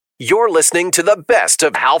You're listening to the best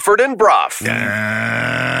of Halford and Brough. You're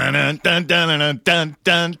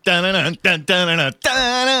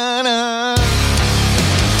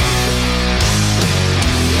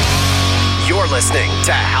listening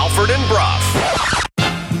to Halford and Brough.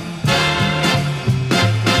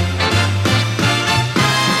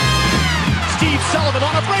 Sullivan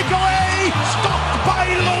on a breakaway, stopped by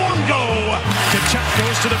Luongo. Kachuk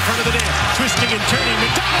goes to the front of the net, twisting and turning.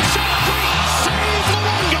 McDonald shot, great save,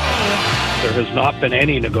 Luongo. There has not been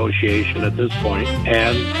any negotiation at this point,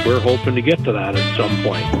 and we're hoping to get to that at some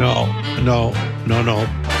point. No.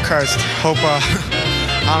 Christ, hope,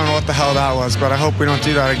 I don't know what the hell that was, but I hope we don't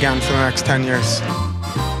do that again for the next 10 years.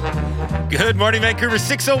 Good morning, Vancouver.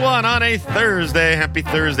 6:01 on a Thursday. Happy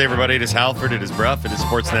Thursday, everybody. It is Halford. It is Brough. It is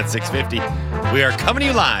Sportsnet 650. We are coming to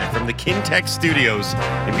you live from the Kintech Studios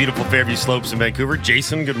in beautiful Fairview Slopes in Vancouver.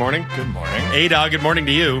 Jason, good morning. Good morning. A-Dog, good morning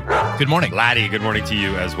to you. Good morning. Laddie, good morning to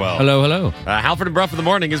you as well. Hello. Halford and Brough in the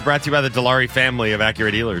morning is brought to you by the Dilawri family of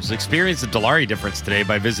Acura dealers. Experience the Dilawri difference today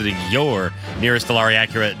by visiting your nearest Dilawri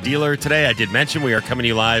Acura dealer today. I did mention we are coming to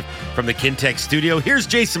you live from the Kintech Studio. Here's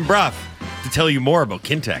Jason Brough to tell you more about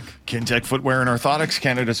Kintech. Kintech Footwear and Orthotics,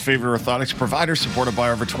 Canada's favorite orthotics provider, supported by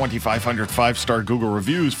over 2,500 five-star Google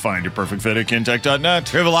reviews. Find your perfect fit at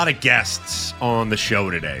kintech.net. We have a lot of guests on the show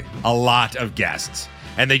today. A lot of guests.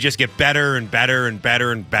 And they just get better and better and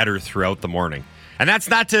better and better throughout the morning. And that's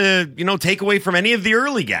not to, take away from any of the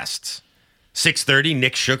early guests. 6:30,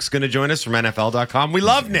 Nick Shook's going to join us from NFL.com. We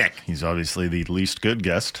love Nick. He's obviously the least good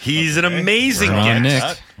guest. He's an amazing guest. Nick.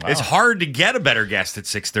 Wow. It's hard to get a better guest at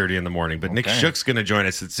 6:30 in the morning, but Nick Shook's going to join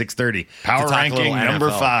us at 6:30. Power to talk a ranking little number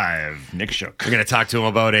NFL. 5, Nick Shook. We're going to talk to him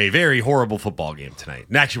about a very horrible football game tonight.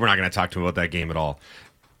 And actually, we're not going to talk to him about that game at all.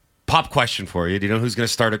 Pop question for you. Do you know who's going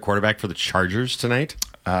to start at quarterback for the Chargers tonight?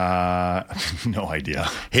 No idea.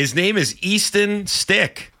 His name is Easton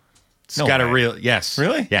Stick. It's No got way. a real, yes.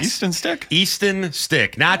 Really? Yes. Easton Stick? Easton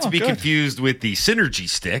Stick. Not to be good. confused with the Synergy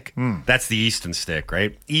Stick. That's the Easton Stick,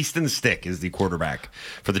 right? Easton Stick is the quarterback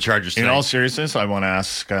for the Chargers In tonight. all seriousness, I want to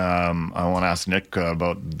ask Nick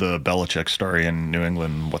about the Belichick story in New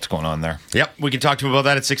England. What's going on there? Yep, we can talk to him about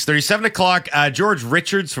that at 6:30. 7 o'clock, George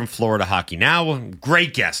Richards from Florida Hockey Now.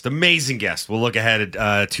 Great guest, amazing guest. We'll look ahead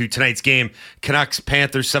to tonight's game. Canucks,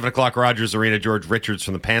 Panthers, 7 o'clock, Rogers Arena. George Richards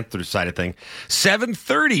from the Panthers side of thing.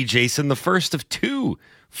 7:30, Jason, the first of two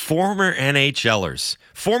former NHLers,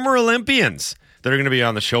 former Olympians that are going to be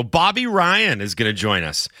on the show. Bobby Ryan is going to join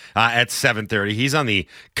us at 7:30. He's on the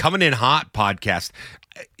Coming In Hot podcast.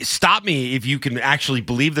 Stop me if you can actually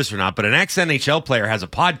believe this or not, but an ex-NHL player has a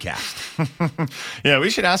podcast. Yeah, we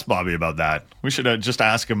should ask Bobby about that. We should just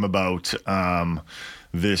ask him about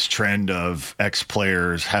this trend of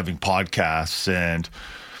ex-players having podcasts and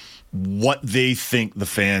what they think the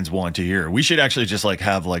fans want to hear. We should actually just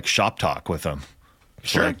have shop talk with them.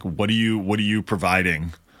 Sure. What are you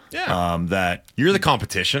providing? Yeah. That You're the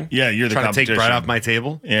competition. Yeah, you're the trying competition. to take bread off my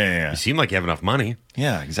table. Yeah. You seem like you have enough money.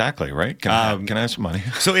 Yeah, exactly, right? Can I have some money?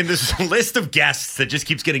 So in this list of guests that just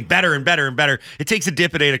keeps getting better and better and better, it takes a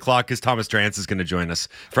dip at 8 o'clock because Thomas Drance is going to join us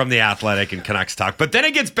from The Athletic and Canucks Talk. But then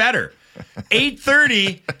it gets better.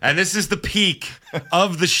 8:30, and this is the peak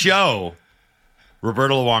of the show.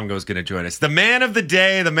 Roberto Luongo is going to join us. The man of the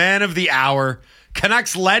day, the man of the hour,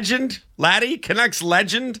 Canucks legend, Laddie, Canucks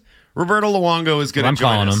legend, Roberto Luongo is going to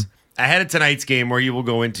join us. Ahead of tonight's game, where you will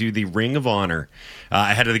go into the Ring of Honor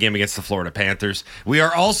ahead of the game against the Florida Panthers. We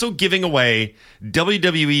are also giving away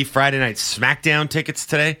WWE Friday Night SmackDown tickets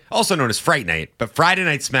today, also known as Fright Night, but Friday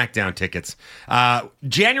Night SmackDown tickets.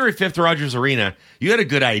 January 5th, Rogers Arena. You had a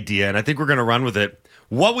good idea, and I think we're going to run with it.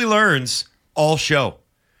 What we learn's all show.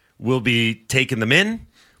 We'll be taking them in.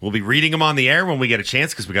 We'll be reading them on the air when we get a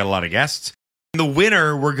chance because we got a lot of guests. The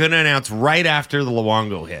winner, we're going to announce right after the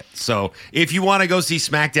Luongo hit. So if you want to go see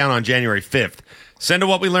SmackDown on January 5th, send a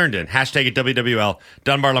what we learned in. Hashtag it WWL.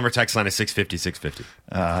 Dunbar Lumber text line is 650-650.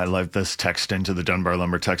 I like this text into the Dunbar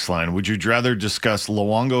Lumber text line. Would you rather discuss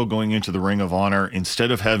Luongo going into the Ring of Honor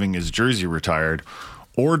instead of having his jersey retired,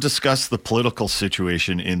 or discuss the political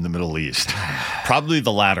situation in the Middle East? Probably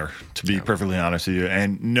the latter, to be perfectly honest with you.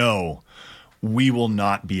 And no, we will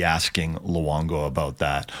not be asking Luongo about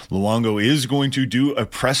that. Luongo is going to do a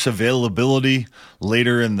press availability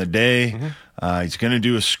later in the day. He's going to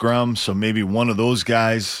do a scrum, so maybe one of those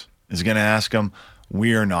guys is going to ask him.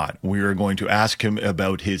 We are not. We are going to ask him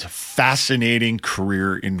about his fascinating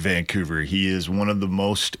career in Vancouver. He is one of the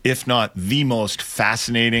most, if not the most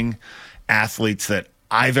fascinating athletes that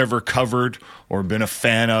I've ever covered or been a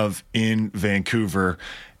fan of in Vancouver.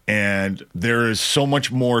 And there is so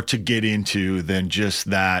much more to get into than just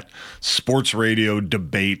that sports radio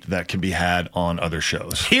debate that can be had on other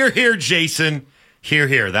shows. Hear, hear, Jason. Hear,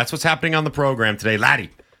 hear. That's what's happening on the program today. Laddie,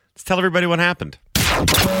 let's tell everybody what happened.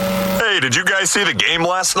 Hey, did you guys see the game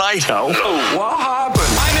last night? No. What happened?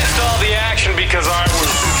 I missed all the action because I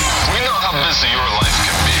was... We know how busy your life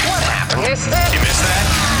can be. What happened? Missed that? You missed that?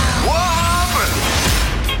 What happened?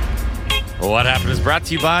 What happened is brought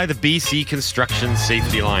to you by the BC Construction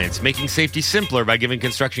Safety Alliance, making safety simpler by giving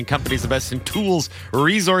construction companies the best in tools,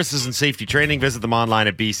 resources, and safety training. Visit them online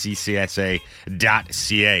at bccsa.ca.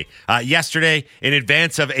 Yesterday, in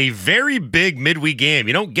advance of a very big midweek game,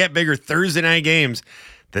 you don't get bigger Thursday night games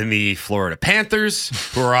than the Florida Panthers,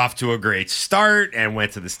 who are off to a great start and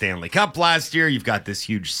went to the Stanley Cup last year. You've got this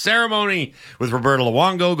huge ceremony with Roberto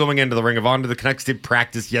Luongo going into the Ring of Honor. The Canucks did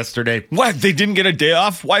practice yesterday. What? They didn't get a day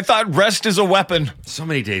off? Well, I thought rest is a weapon. So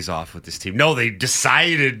many days off with this team. No, they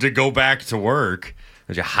decided to go back to work.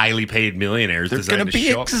 Bunch of highly paid millionaires. They're going to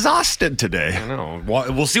be exhausted today. I know.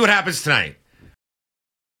 Well, we'll see what happens tonight.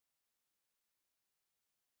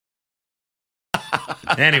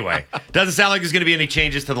 Anyway, doesn't sound like there's going to be any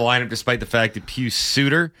changes to the lineup, despite the fact that Pius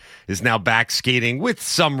Suter is now back skating with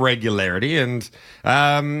some regularity. And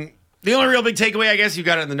the only real big takeaway, I guess, you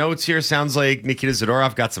got it in the notes here, sounds like Nikita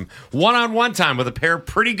Zadorov got some one-on-one time with a pair of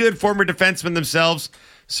pretty good former defensemen themselves,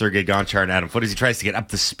 Sergei Gonchar and Adam Foote, as he tries to get up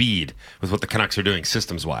to speed with what the Canucks are doing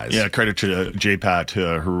systems-wise. Yeah, credit to J-Pat,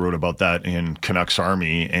 who wrote about that in Canucks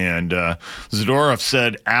Army. And Zadorov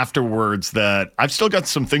said afterwards that I've still got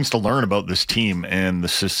some things to learn about this team and the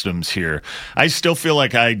systems here. I still feel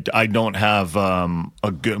like I don't have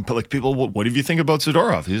a good... Like, people, what do you think about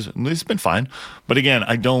Zadorov? He's been fine. But again,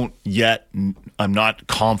 I'm not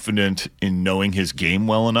confident in knowing his game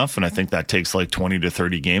well enough. And I think that takes like 20 to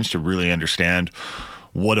 30 games to really understand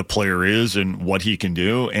what a player is and what he can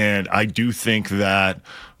do. And I do think that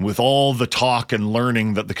with all the talk and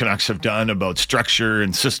learning that the Canucks have done about structure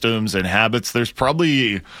and systems and habits, there's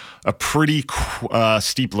probably a pretty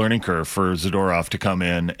steep learning curve for Zadorov to come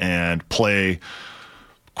in and play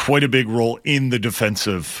quite a big role in the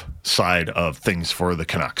defensive side of things for the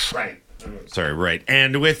Canucks. Right. Sorry, right.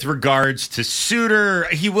 And with regards to Suter,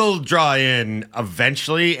 he will draw in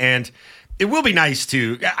eventually, and it will be nice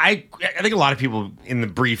to. I think a lot of people in the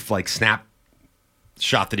brief snap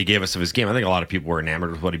shot that he gave us of his game, I think a lot of people were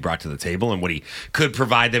enamored with what he brought to the table and what he could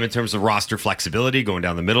provide them in terms of roster flexibility, going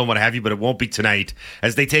down the middle and what have you, but it won't be tonight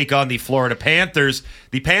as they take on the Florida Panthers.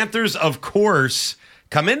 The Panthers, of course,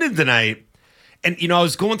 come into tonight. And, I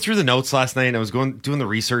was going through the notes last night, and I was doing the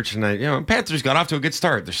research, and, Panthers got off to a good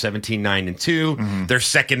start. They're 17-9-2. Mm-hmm. They're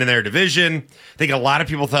second in their division. I think a lot of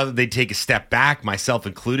people thought that they'd take a step back, myself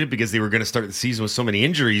included, because they were going to start the season with so many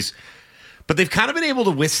injuries. But they've kind of been able to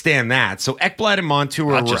withstand that. So Ekblad and Montour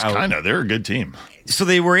were out. They're a good team. So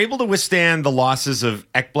they were able to withstand the losses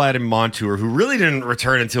of Ekblad and Montour, who really didn't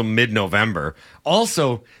return until mid-November.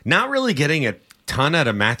 Also, not really getting a ton out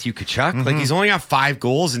of Matthew Tkachuk. Mm-hmm. He's only got 5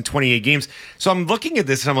 goals in 28 games. So I'm looking at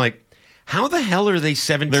this and I'm like, how the hell are they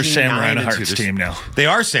 17-9? They're Sam Reinhart's team now. They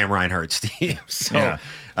are Sam Reinhart's team. So, yeah.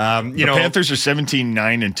 The Panthers are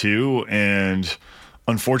 17-9-2, and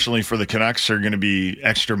unfortunately for the Canucks, they're going to be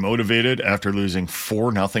extra motivated after losing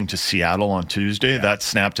 4-0 to Seattle on Tuesday. Yeah. That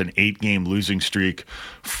snapped an 8-game losing streak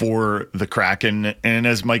for the Kraken. And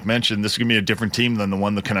as Mike mentioned, this is going to be a different team than the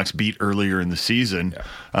one the Canucks beat earlier in the season.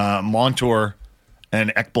 Yeah. Montour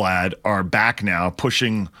and Ekblad are back now,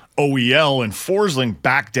 pushing OEL and Forsling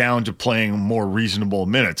back down to playing more reasonable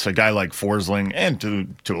minutes. A guy like Forsling and to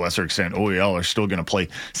a lesser extent OEL are still going to play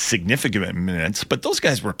significant minutes, but those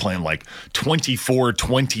guys were playing 24,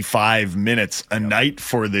 25 minutes a night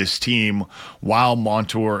for this team while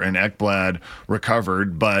Montour and Ekblad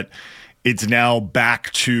recovered. But it's now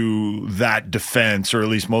back to that defense, or at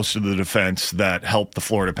least most of the defense that helped the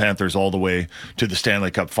Florida Panthers all the way to the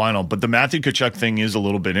Stanley Cup final. But the Matthew Tkachuk thing is a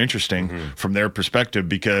little bit interesting from their perspective,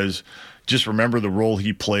 because just remember the role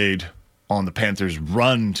he played on the Panthers'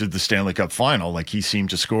 run to the Stanley Cup final. He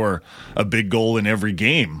seemed to score a big goal in every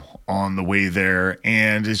game on the way there.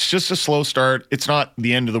 And it's just a slow start. It's not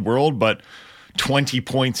the end of the world, but 20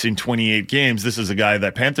 points in 28 games. This is a guy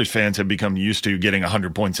that Panthers fans have become used to getting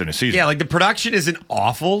 100 points in a season. Yeah, the production isn't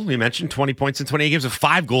awful. We mentioned 20 points in 28 games.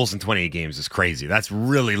 5 goals in 28 games is crazy. That's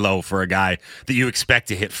really low for a guy that you expect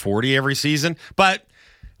to hit 40 every season. But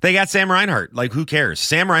They got Sam Reinhart. Like, who cares?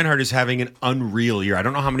 Sam Reinhart is having an unreal year. I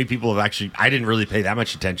don't know how many people have actually... I didn't really pay that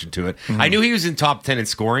much attention to it. I knew he was in top 10 in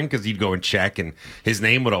scoring because he'd go and check, and his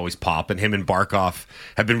name would always pop, and him and Barkov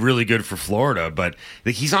have been really good for Florida. But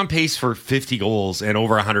he's on pace for 50 goals and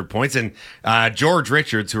over 100 points. And George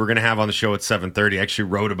Richards, who we're going to have on the show at 7:30, actually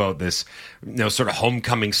wrote about this sort of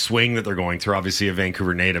homecoming swing that they're going through, obviously a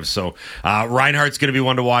Vancouver native. So Reinhart's going to be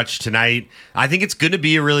one to watch tonight. I think it's going to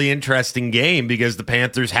be a really interesting game because the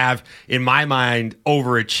Panthers have, in my mind,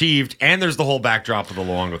 overachieved, and there's the whole backdrop of the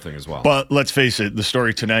Luongo thing as well. But let's face it, the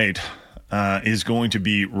story tonight is going to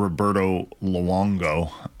be Roberto Luongo,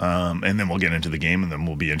 and then we'll get into the game, and then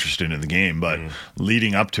we'll be interested in the game. But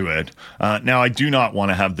leading up to it, now I do not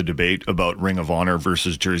want to have the debate about Ring of Honor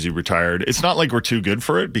versus jersey retired. It's not like we're too good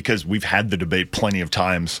for it because we've had the debate plenty of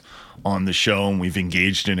times on the show, and we've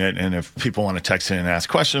engaged in it. And if people want to text in and ask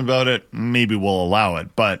questions about it, maybe we'll allow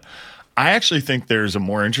it. But I actually think there's a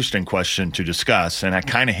more interesting question to discuss, and I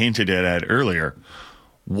kind of hinted at it earlier.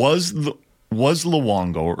 Was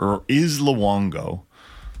Luongo, or is Luongo,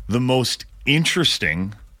 the most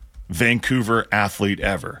interesting Vancouver athlete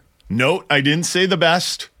ever? Note, I didn't say the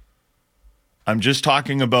best. I'm just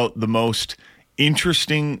talking about the most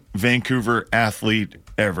interesting Vancouver athlete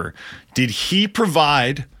ever. Did he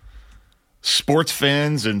provide sports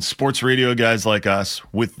fans and sports radio guys like us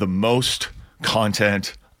with the most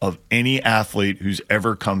content of any athlete who's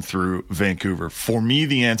ever come through Vancouver? For me,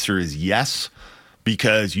 the answer is yes,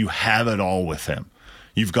 because you have it all with him.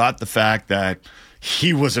 You've got the fact that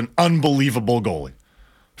he was an unbelievable goalie.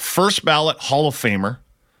 First ballot Hall of Famer.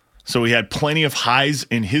 So he had plenty of highs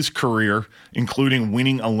in his career, including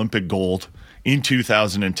winning Olympic gold in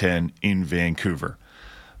 2010 in Vancouver.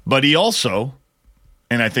 But he also,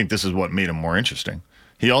 and I think this is what made him more interesting,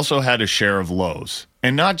 he also had a share of lows.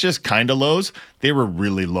 And not just kind of lows, they were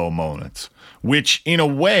really low moments, which in a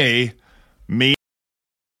way made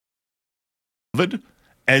him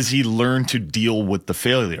as he learned to deal with the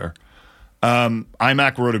failure.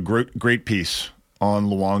 IMAC wrote a great piece on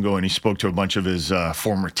Luongo, and he spoke to a bunch of his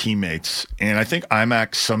former teammates. And I think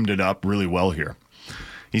IMAC summed it up really well here.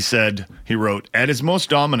 He wrote, at his most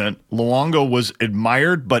dominant, Luongo was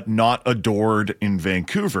admired but not adored in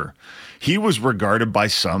Vancouver. He was regarded by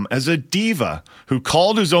some as a diva who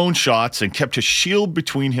called his own shots and kept a shield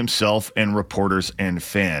between himself and reporters and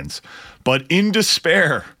fans. But in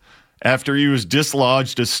despair, after he was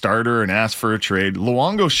dislodged as starter and asked for a trade,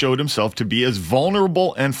 Luongo showed himself to be as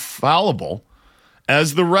vulnerable and fallible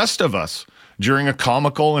as the rest of us. During a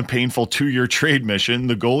comical and painful 2-year trade mission,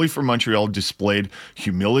 the goalie for Montreal displayed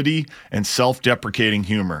humility and self-deprecating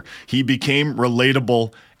humor. He became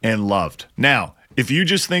relatable and loved. Now, if you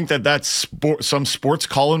just think that that's some sports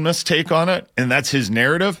columnist's take on it, and that's his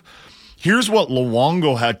narrative, here's what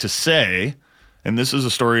Luongo had to say, and this is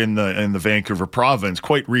a story in the Vancouver province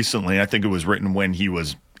quite recently. I think it was written when he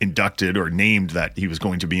was inducted or named that he was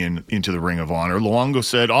going to be into the Ring of Honor. Luongo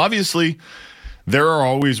said, obviously, there are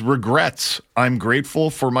always regrets. I'm grateful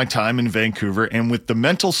for my time in Vancouver, and with the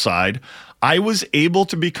mental side, I was able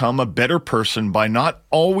to become a better person by not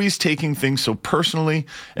always taking things so personally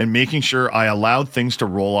and making sure I allowed things to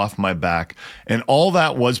roll off my back. And all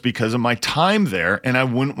that was because of my time there, and I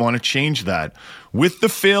wouldn't want to change that. With the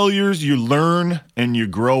failures, you learn and you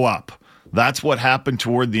grow up. That's what happened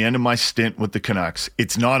toward the end of my stint with the Canucks.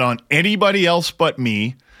 It's not on anybody else but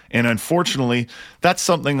me. And unfortunately, that's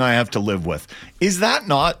something I have to live with. Is that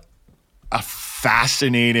not a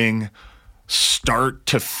fascinating start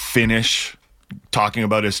to finish talking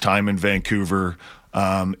about his time in Vancouver?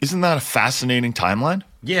 Isn't that a fascinating timeline?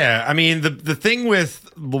 Yeah, I mean, the thing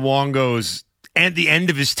with Luongo's at the end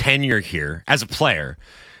of his tenure here as a player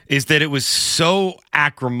is that it was so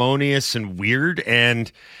acrimonious and weird,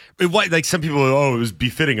 and like some people, it was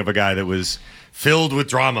befitting of a guy that was filled with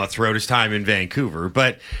drama throughout his time in Vancouver.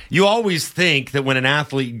 But you always think that when an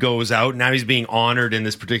athlete goes out, now he's being honored in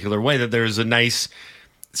this particular way, that there's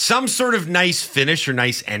some sort of nice finish or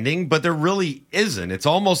nice ending, but there really isn't. It's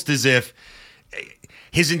almost as if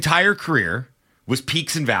his entire career was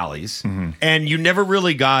peaks and valleys, and you never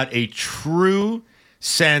really got a true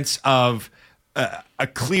sense of a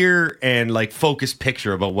clear and like focused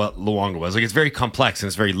picture about what Luongo was. Like, it's very complex and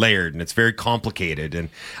it's very layered and it's very complicated, and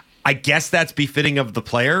I guess that's befitting of the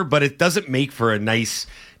player, but it doesn't make for a nice,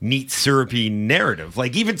 neat, syrupy narrative.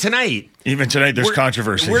 Like, even tonight, there's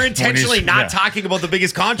controversy. We're intentionally not talking about the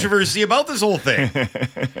biggest controversy about this whole thing.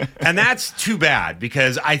 And that's too bad,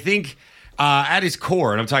 because I think at his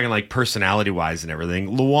core, and I'm talking like personality-wise and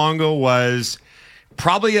everything, Luongo was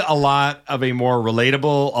probably a lot of a more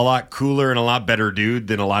relatable, a lot cooler, and a lot better dude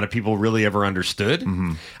than a lot of people really ever understood.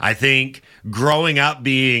 I think growing up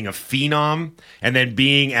being a phenom and then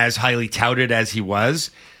being as highly touted as he was,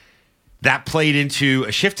 that played into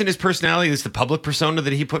a shift in his personality. This is the public persona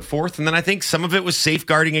that he put forth. And then I think some of it was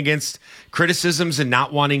safeguarding against criticisms and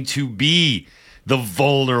not wanting to be the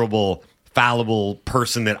vulnerable, fallible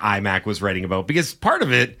person that IMAC was writing about. Because part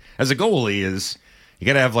of it as a goalie is you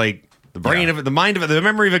got to have like the brain of it, the mind of it, the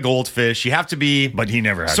memory of a goldfish. You have to be, but he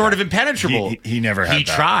never had sort that. of impenetrable. He never had. He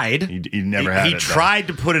that. tried. He never had. He tried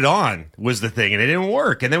to put it on was the thing, and it didn't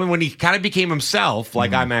work. And then when he kind of became himself,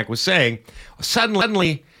 like IMAC was saying,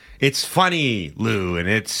 suddenly. It's funny, Lou, and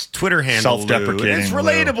it's Twitter handle, self-deprecating, Lou, and it's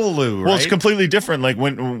relatable, Lou. Right? Well, it's completely different. Like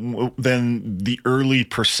than the early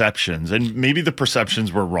perceptions, and maybe the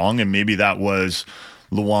perceptions were wrong, and maybe that was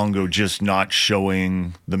Luongo just not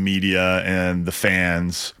showing the media and the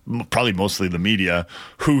fans, probably mostly the media,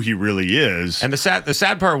 who he really is. And the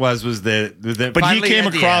sad part was that but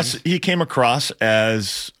he came across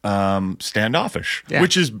as standoffish,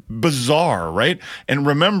 which is bizarre, right? And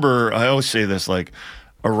remember, I always say this, like,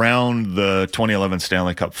 around the 2011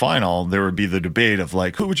 Stanley Cup final, there would be the debate of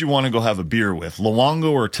like, who would you want to go have a beer with,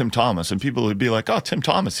 Luongo or Tim Thomas? And people would be like, oh, Tim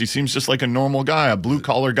Thomas. He seems just like a normal guy, a blue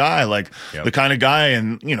collar guy, like the kind of guy.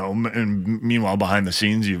 And and meanwhile, behind the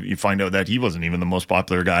scenes, you find out that he wasn't even the most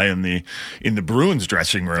popular guy in the Bruins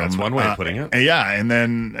dressing room. That's one way of putting it. Yeah, and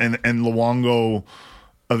then and Luongo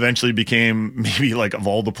eventually became maybe like of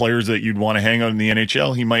all the players that you'd want to hang out in the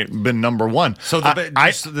NHL, he might have been number one. So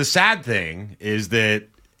the sad thing is that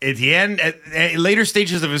at the end, at later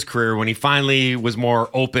stages of his career, when he finally was more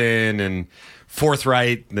open and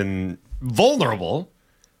forthright and vulnerable,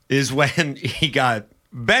 is when he got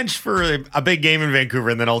benched for a big game in Vancouver,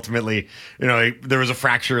 and then ultimately, there was a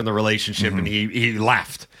fracture in the relationship, and he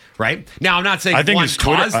left. Right now, I'm not saying one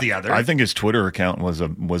caused the other. I think his Twitter account was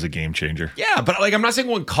a game changer. Yeah, but like I'm not saying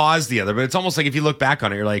one caused the other, but it's almost like if you look back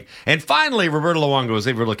on it, you're like, and finally Roberto Luongo was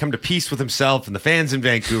able to come to peace with himself and the fans in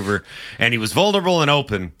Vancouver, and he was vulnerable and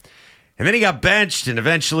open. And then he got benched and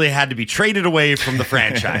eventually had to be traded away from the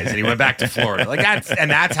franchise, and he went back to Florida.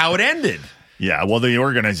 That's how it ended. Yeah, well, the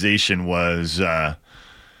organization was a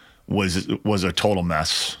total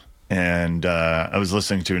mess. And I was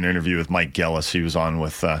listening to an interview with Mike Gillis. He was on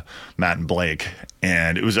with Matt and Blake,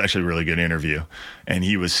 and it was actually a really good interview. And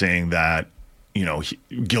he was saying that,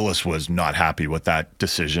 Gillis was not happy with that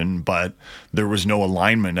decision, but there was no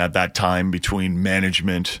alignment at that time between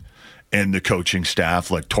management and the coaching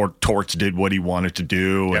staff. Like Torts did what he wanted to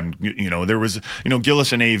do. Yep. And, there was,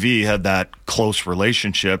 Gillis and AV had that close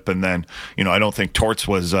relationship. And then, I don't think Torts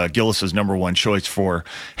was Gillis's number one choice for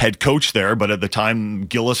head coach there. But at the time,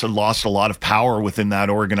 Gillis had lost a lot of power within that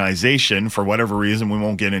organization for whatever reason. We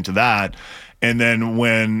won't get into that. And then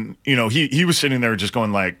when, he was sitting there just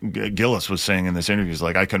going like, Gillis was saying in this interview, he's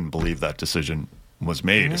like, I couldn't believe that decision was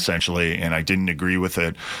made, essentially. And I didn't agree with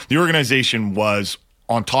it. The organization was,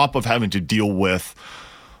 on top of having to deal with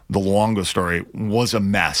the Luongo story, was a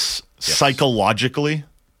mess psychologically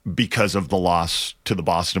because of the loss to the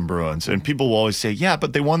Boston Bruins. And people will always say, yeah,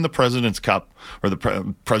 but they won the President's Cup or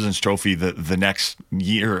the President's Trophy the next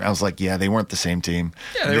year. I was like, yeah, they weren't the same team.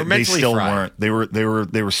 Yeah, they were mentally still fried. weren't.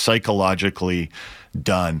 They were psychologically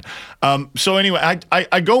done. So anyway,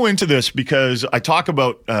 I go into this because I talk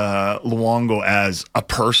about Luongo as a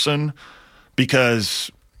person,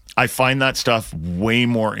 because I find that stuff way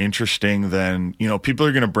more interesting than, people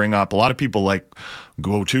are going to bring up. A lot of people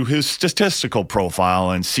go to his statistical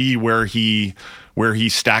profile and see where he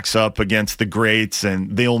stacks up against the greats,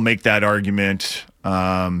 and they'll make that argument,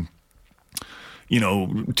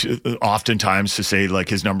 oftentimes to say like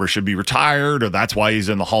his number should be retired, or that's why he's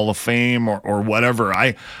in the Hall of Fame or whatever.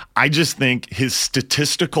 I just think his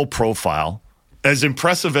statistical profile, as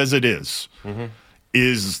impressive as it is,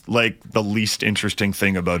 is like the least interesting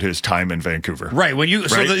thing about his time in Vancouver. Right.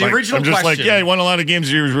 So the original I'm just question, like, he won a lot of games.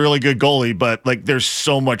 He was a really good goalie, but like there's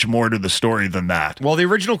so much more to the story than that. Well, the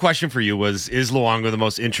original question for you was, is Luongo the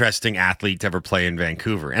most interesting athlete to ever play in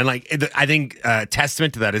Vancouver? And I think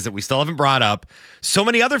testament to that is that we still haven't brought up so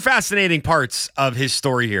many other fascinating parts of his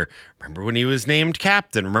story here. Remember when he was named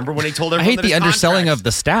captain? Remember when he told everyone? I hate the underselling of the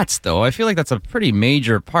stats, though. I feel like that's a pretty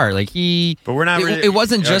major part. But we're not. It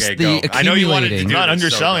wasn't just the accumulating. I know you wanted to do not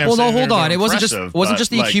underselling. Well, no, hold on. It wasn't just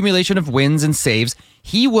the accumulation of wins and saves.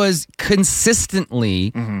 He was consistently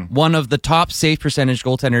one of the top save percentage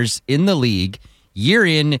goaltenders in the league, year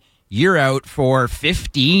in, year out, for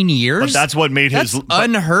 15 years. But that's what made that's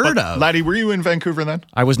unheard of. Laddie, were you in Vancouver then?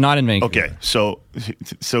 I was not in Vancouver. Okay, so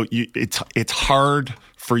it's hard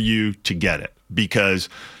for you to get it, because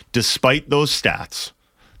despite those stats,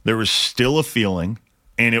 there was still a feeling,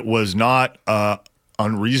 and it was not an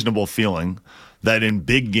unreasonable feeling, that in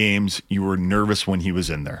big games, you were nervous when he was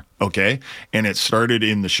in there, okay? And it started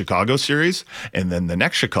in the Chicago series, and then the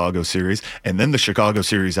next Chicago series, and then the Chicago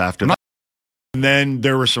series after that. And then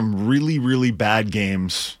there were some really, really bad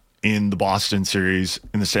games in the Boston series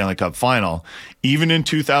in the Stanley Cup final. Even in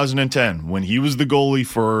 2010, when he was the goalie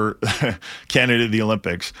for Canada at the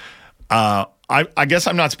Olympics, I guess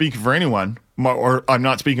I'm not speaking for anyone, or I'm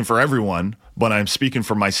not speaking for everyone, but I'm speaking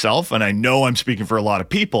for myself, and I know I'm speaking for a lot of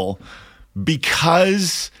people,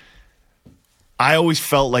 because I always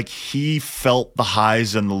felt like he felt the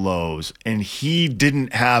highs and the lows, and he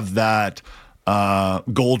didn't have that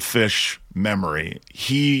goldfish memory.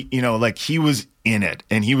 He, he was in it,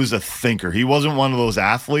 and he was a thinker. He wasn't one of those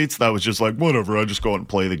athletes that was just like, whatever, I just go out and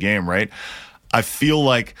play the game, right? I feel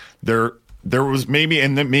like there was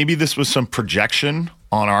maybe this was some projection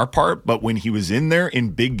on our part, but when he was in there in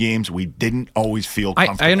big games, we didn't always feel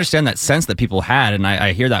comfortable. I understand that sense that people had, and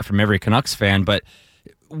I hear that from every Canucks fan, but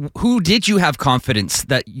who did you have confidence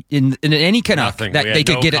that in any Canuck that they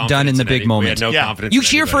could get it done in the big moment? We had no confidence. You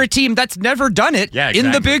cheer for a team that's never done it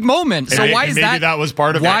in the big moment. So why is that? That was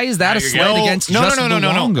part of it. Why is that a slight against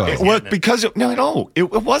Luongo? Well, because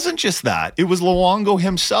it wasn't just that. It was Luongo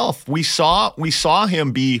himself. We saw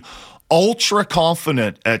him be ultra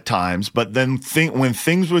confident at times, but then when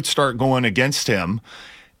things would start going against him,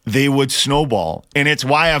 they would snowball. And it's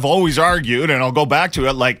why I've always argued, and I'll go back to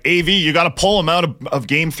it, like, AV, you got to pull him out of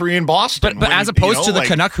Game 3 in Boston. But as opposed to the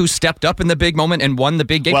Canuck who stepped up in the big moment and won the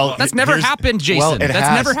big game. Well, that's never happened, Jason. Well,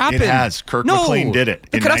 that's never happened. It has. Kirk McLean did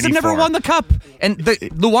it. The Canucks have never won the Cup. And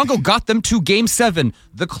Luongo got them to Game 7,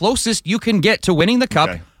 the closest you can get to winning the Cup.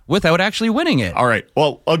 Okay. Without actually winning it. All right.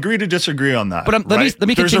 Well, agree to disagree on that. But let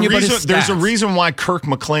me continue about his stats. There's a reason why Kirk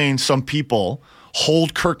McLean, some people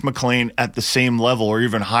hold Kirk McLean at the same level or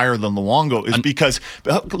even higher than Luongo is because,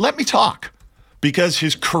 let me talk, because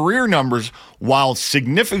his career numbers, while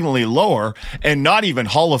significantly lower and not even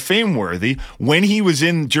Hall of Fame worthy, when he was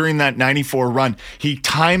in during that 94 run, he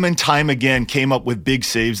time and time again came up with big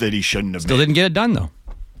saves that he shouldn't have made. Still didn't get it done, though.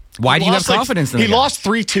 Why do you have confidence in that? He lost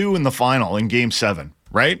 3-2 in the final in Game 7.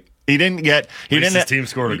 Right? His team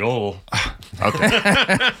scored a goal. Okay.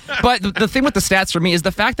 But the thing with the stats for me is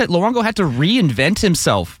the fact that Luongo had to reinvent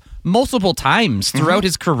himself multiple times throughout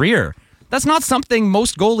his career. That's not something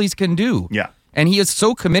most goalies can do. Yeah. And he is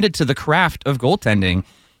so committed to the craft of goaltending.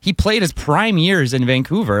 He played his prime years in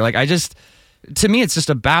Vancouver. To me, it's just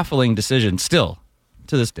a baffling decision still.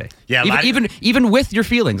 To this day. Yeah, even with your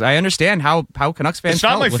feelings. I understand how Canucks fans It's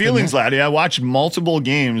not my feelings, laddie. I watched multiple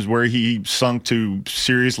games where he sunk to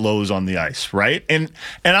serious lows on the ice, right? And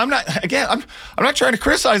I'm not trying to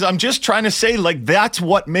criticize. I'm just trying to say, that's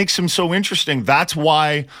what makes him so interesting. That's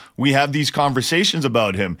why we have these conversations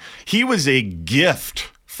about him. He was a gift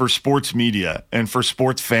for sports media and for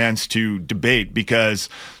sports fans to debate, because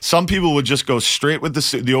some people would just go straight with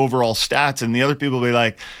the overall stats, and the other people would be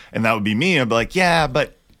like, and that would be me, I'd be like, yeah,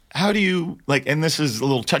 but how do you, and this is a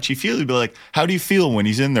little touchy-feely, but how do you feel when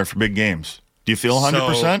he's in there for big games? Do you feel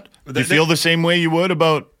 100%? Do you feel the same way you would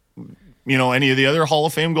about any of the other Hall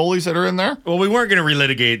of Fame goalies that are in there? Well, we weren't going to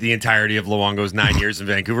relitigate the entirety of Luongo's 9 years in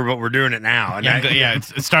Vancouver, but we're doing it now. And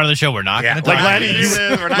it's the start of the show. We're not going to talk about this.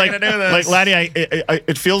 We're not going to do this. Laddie,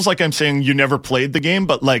 it feels like I'm saying you never played the game,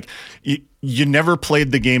 but you never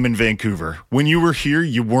played the game in Vancouver. When you were here,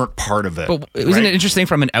 you weren't part of it. But isn't it interesting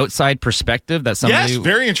from an outside perspective that somebody... Yes,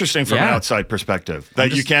 very interesting from an outside perspective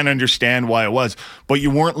that you can't understand why it was, but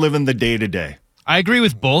you weren't living the day-to-day. I agree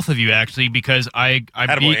with both of you, actually, because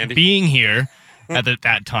being here at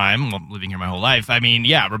that time, living here my whole life,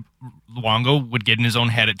 Luongo would get in his own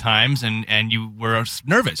head at times, and you were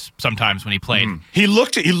nervous sometimes when he played. He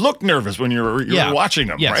looked nervous when you were watching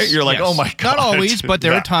him, right? You're like, oh my God. Not always, but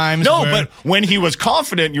there are times but when he was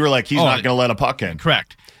confident, you were like, he's not going to let a puck in.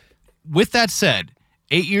 Correct. With that said,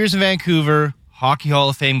 8 years in Vancouver, Hockey Hall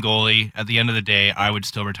of Fame goalie, at the end of the day, I would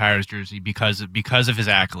still retire his jersey because of his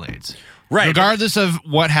accolades. Right. Regardless of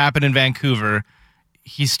what happened in Vancouver,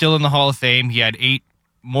 he's still in the Hall of Fame. He had 8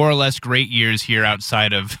 more or less great years here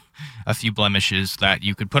outside of a few blemishes that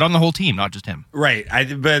you could put on the whole team, not just him. Right.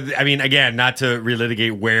 Again, not to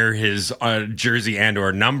relitigate where his jersey and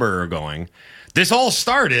or number are going. This all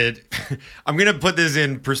started, I'm going to put this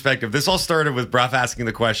in perspective. This all started with Brough asking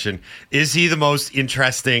the question, is he the most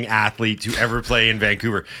interesting athlete to ever play in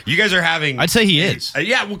Vancouver? You guys are having... I'd say he is.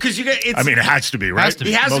 Yeah, well, because you guys... I mean, it has to be, right?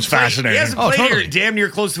 He hasn't most fascinating. He hasn't played totally. here damn near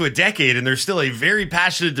close to a decade, and there's still a very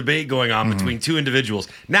passionate debate going on between two individuals.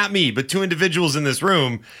 Not me, but two individuals in this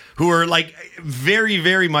room who are like very,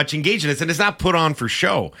 very much engaged in this, and it's not put on for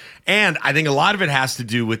show. And I think a lot of it has to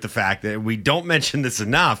do with the fact that we don't mention this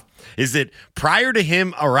enough, is that prior to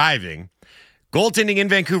him arriving, goaltending in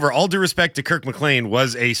Vancouver, all due respect to Kirk McLean,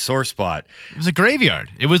 was a sore spot. It was a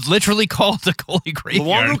graveyard. It was literally called the goalie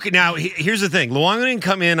graveyard. Luongo, now, here's the thing. Luongo didn't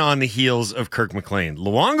come in on the heels of Kirk McLean.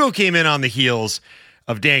 Luongo came in on the heels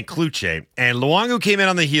of Dan Cloutier, and Luongo came in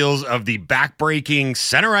on the heels of the back-breaking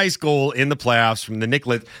center ice goal in the playoffs from the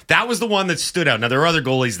Nicollet. That was the one that stood out. Now, there are other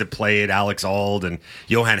goalies that played, Alex Auld and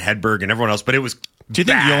Johan Hedberg and everyone else, but it was Do you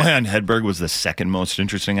think Johan Hedberg was the second most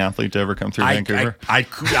interesting athlete to ever come through Vancouver? I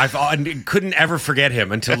couldn't ever forget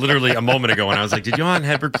him until literally a moment ago when I was like, did Johan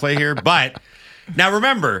Hedberg play here? But now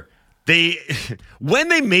remember, when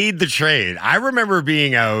they made the trade, I remember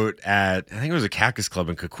being out at, I think it was a Cactus Club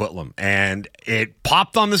in Coquitlam, and it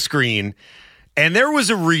popped on the screen, and there was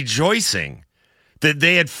a rejoicing that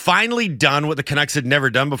they had finally done what the Canucks had never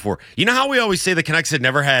done before. You know how we always say the Canucks had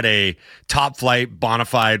never had a top-flight, bona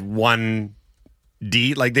fide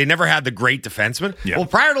 1D? Like, they never had the great defenseman. Yeah. Well,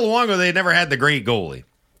 prior to Luongo, they had never had the great goalie.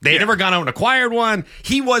 They had never gone out and acquired one.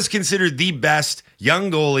 He was considered the best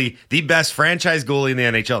young goalie, the best franchise goalie in the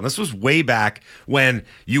NHL. And this was way back when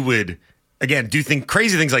you would, again, do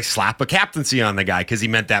crazy things like slap a captaincy on the guy because he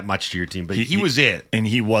meant that much to your team. But he was it. And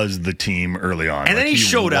he was the team early on. And then he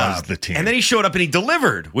showed up. The team. And then he showed up and he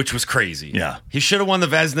delivered, which was crazy. Yeah. He should have won the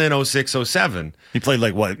Vezina in 06-07. He played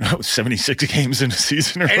 76 games in a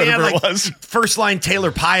season or And whatever he had, it was. First line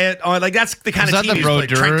Taylor Pyatt. That's the kind of team he was playing.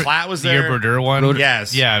 Trent Platt was there. The year Brodeur won?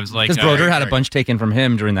 Yes. Yeah, it was like... Because Brodeur had a bunch taken from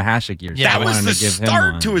him during the Hasek years. Yeah, that was the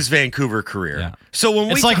start to his Vancouver career. Yeah. So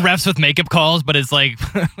when it's like refs with makeup calls, but it's like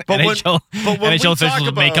NHL officials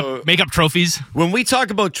with makeup trophies. When we talk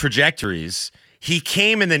about trajectories, he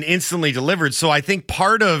came and then instantly delivered. So I think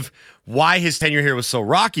part of why his tenure here was so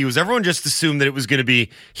rocky was everyone just assumed that he was going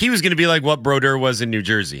to be like what Brodeur was in New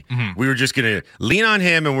Jersey. Mm-hmm. We were just going to lean on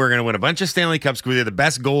him and we're going to win a bunch of Stanley Cups because we were the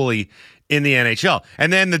best goalie in the NHL.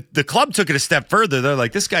 And then the club took it a step further. They're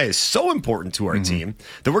like, this guy is so important to our team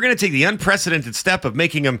that we're going to take the unprecedented step of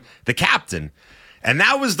making him the captain. And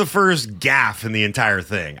that was the first gaffe in the entire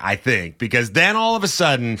thing, I think, because then all of a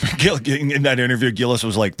sudden... in that interview, Gillis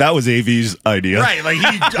was like, that was AV's idea. Right. Like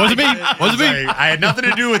wasn't me. I had nothing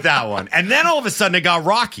to do with that one. And then all of a sudden it got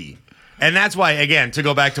rocky. And that's why, again, to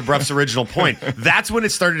go back to Brough's original point, that's when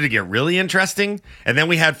it started to get really interesting. And then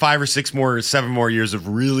we had 5 or 6 more, 7 more years of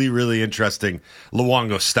really, really interesting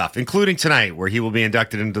Luongo stuff, including tonight, where he will be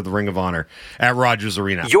inducted into the Ring of Honor at Rogers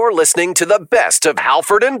Arena. You're listening to the best of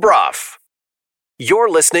Halford and Brough.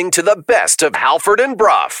 You're listening to the best of Halford and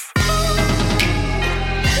Brough. Steve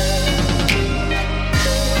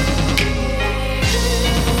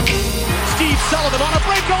Sullivan on a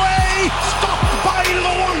breakaway, stopped by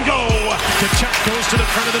Luongo. Kachuk goes to the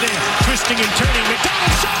front of the net, twisting and turning.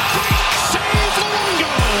 McDonald shot, great save,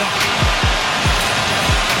 Luongo.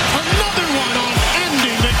 Another one on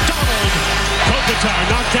Andy McDonald. Kopitar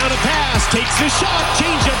knocked down a pass, takes the shot,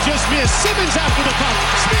 changeup just missed. Simmons after the puck.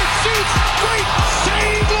 Smith shoots, great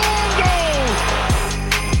save, Luongo.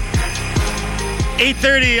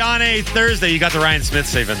 8:30 on a Thursday. You got the Ryan Smith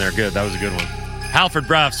save in there. Good. That was a good one. Halford,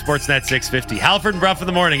 Brough, Sportsnet 650. Halford and Brough in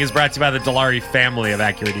the morning is brought to you by the Dilawri family of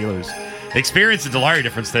Acura dealers. Experience the Dilawri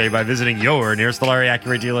difference today by visiting your nearest Dilawri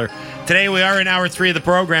Acura dealer. Today we are in hour 3 of the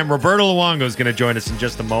program. Roberto Luongo is going to join us in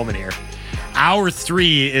just a moment here. Hour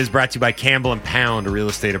 3 is brought to you by Campbell & Pound, real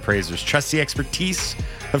estate appraisers. Trust the expertise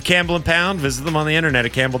of Campbell & Pound. Visit them on the internet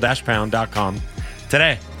at campbell-pound.com.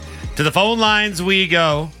 Today, to the phone lines we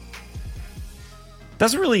go.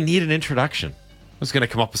 Doesn't really need an introduction. I was going to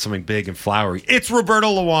come up with something big and flowery. It's Roberto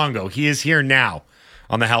Luongo. He is here now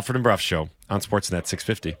on the Halford and Brough Show on Sportsnet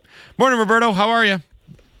 650. Morning, Roberto. How are you?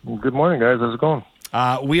 Well, good morning, guys. How's it going?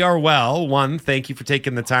 We are well. One, thank you for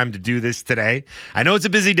taking the time to do this today. I know it's a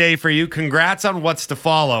busy day for you. Congrats on what's to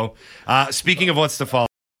follow. Speaking of what's to follow,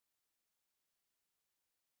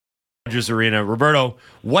 Rogers Arena. Roberto,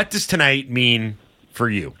 what does tonight mean for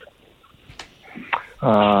you?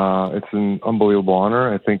 It's an unbelievable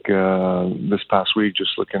honor. I think this past week,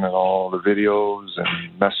 just looking at all the videos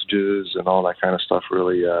and messages and all that kind of stuff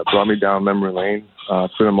really brought me down memory lane.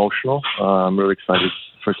 It's been emotional. I'm really excited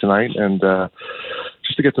for tonight and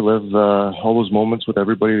just to get to live all those moments with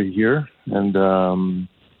everybody here and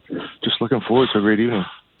just looking forward to a great evening.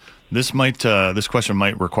 This question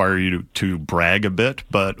might require you to brag a bit,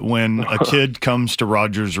 but when a kid comes to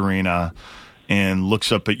Rogers Arena and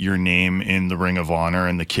looks up at your name in the Ring of Honor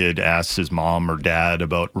and the kid asks his mom or dad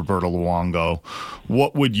about Roberto Luongo,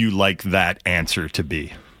 what would you like that answer to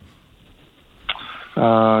be?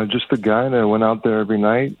 Just the guy that went out there every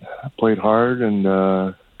night, played hard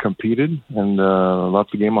and competed, and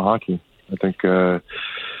loved the game of hockey. I think,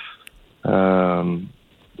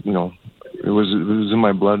 it was in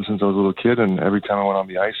my blood since I was a little kid, and every time I went on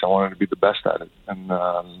the ice, I wanted to be the best at it, and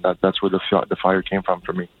that's where the fire came from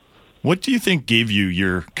for me. What do you think gave you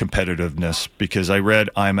your competitiveness? Because I read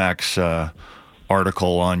IMAC's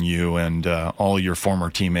article on you, and all your former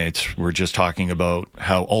teammates were just talking about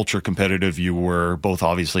how ultra competitive you were, both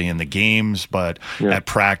obviously in the games, but at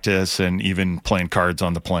practice and even playing cards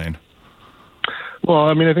on the plane. Well,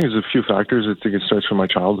 I mean, I think there's a few factors. I think it starts from my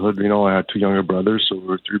childhood. I had two younger brothers, so we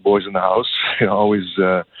were three boys in the house. Always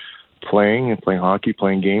playing hockey,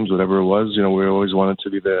 playing games, whatever it was. We always wanted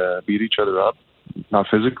to beat each other up, not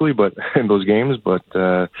physically, but in those games. But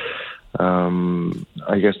I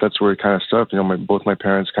guess that's where it kind of started. Both my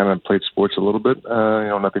parents kind of played sports a little bit.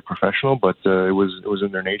 Nothing professional, but it was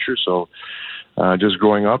in their nature. So. Just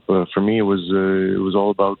growing up, for me, it was all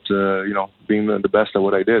about being the best at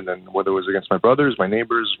what I did, and whether it was against my brothers, my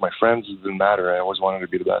neighbors, my friends, it didn't matter. I always wanted to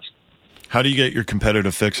be the best. How do you get your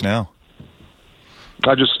competitive fix now?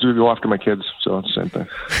 I just do go after my kids, so it's the same thing.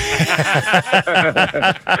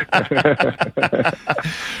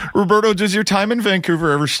 Roberto, does your time in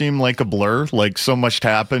Vancouver ever seem like a blur? Like so much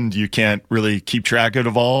happened, you can't really keep track of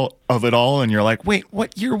it all, and you're like, wait,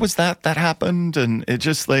 what year was that happened? And it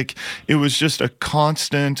just it was just a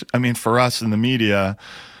constant. I mean, for us in the media,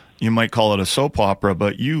 you might call it a soap opera,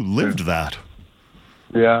 but you lived that.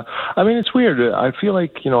 Yeah, I mean, it's weird. I feel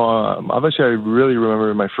like obviously, I really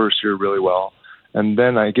remember my first year really well. And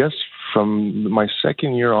then I guess from my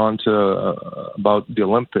second year on to about the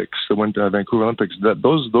Olympics, the Vancouver Olympics,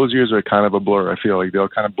 those years are kind of a blur. I feel like they'll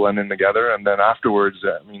kind of blend in together. And then afterwards,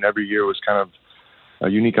 I mean, every year was kind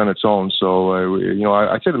of unique on its own. So,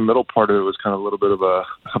 I'd say the middle part of it was kind of a little bit of a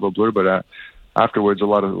blur, but afterwards, a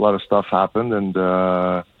lot of stuff happened. And,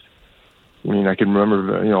 I can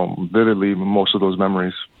remember, vividly most of those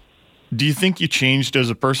memories. Do you think you changed as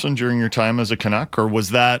a person during your time as a Canuck, or was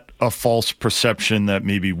that a false perception that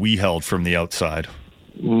maybe we held from the outside?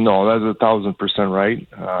 No, that's 1,000% right.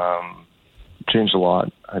 Changed a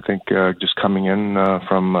lot. I think just coming in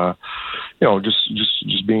from,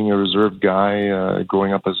 just being a reserved guy,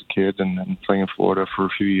 growing up as a kid and playing in Florida for a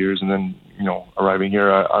few years, and then arriving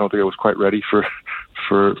here, I don't think I was quite ready for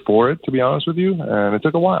it, to be honest with you. And it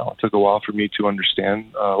took a while. It took a while for me to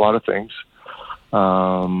understand a lot of things.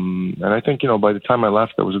 And I think, by the time I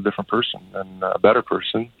left, I was a different person and a better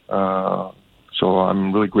person. So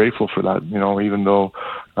I'm really grateful for that, even though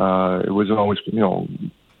it wasn't always,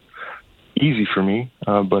 easy for me.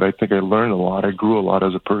 But I think I learned a lot. I grew a lot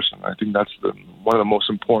as a person. I think that's one of the most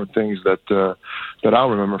important things that I'll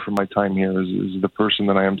remember from my time here is the person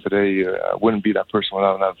that I am today. I wouldn't be that person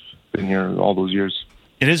without have been here all those years.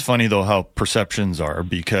 It is funny, though, how perceptions are,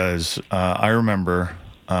 because I remember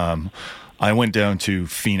I went down to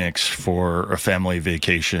Phoenix for a family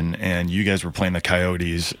vacation, and you guys were playing the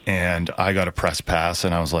Coyotes, and I got a press pass,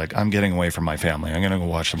 and I was like, I'm getting away from my family. I'm going to go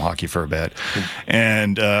watch some hockey for a bit.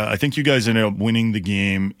 And I think you guys ended up winning the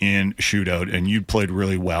game in shootout, and you played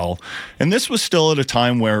really well. And this was still at a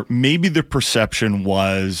time where maybe the perception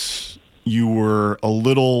was you were a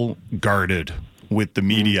little guarded with the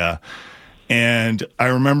media. And I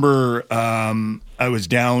remember I was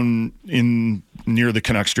down near the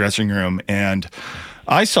Canucks dressing room, and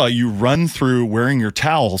I saw you run through wearing your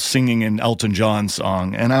towel, singing an Elton John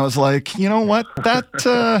song. And I was like, you know what?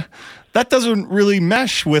 That doesn't really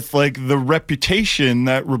mesh with the reputation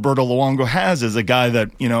that Roberto Luongo has as a guy that,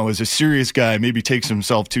 is a serious guy, maybe takes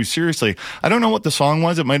himself too seriously. I don't know what the song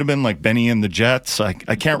was. It might have been like Benny and the Jets. I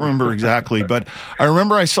can't remember exactly, but I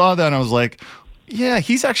remember I saw that and I was like, yeah,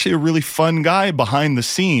 he's actually a really fun guy behind the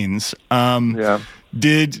scenes.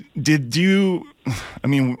 Did you, I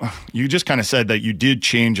mean, you just kind of said that you did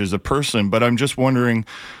change as a person, but I'm just wondering,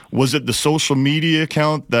 was it the social media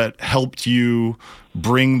account that helped you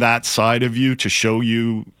bring that side of you to show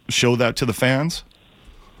that to the fans?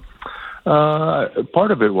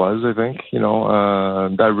 Part of it was, I think,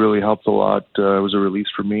 that really helped a lot. It was a release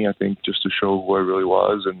for me, I think, just to show who I really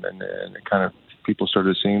was, and it kind of, people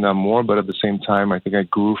started seeing that more. But at the same time, I think I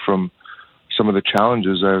grew from some of the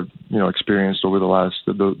challenges I've, experienced over the last,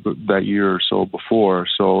 that year or so before.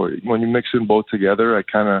 So when you mix them both together, I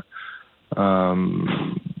kind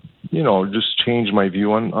of, just changed my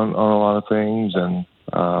view on a lot of things. And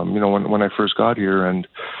when I first got here, and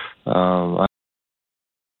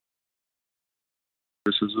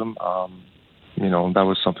criticism, that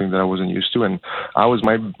was something that I wasn't used to, and I was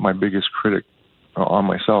my biggest critic on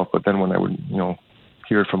myself. But then when I would,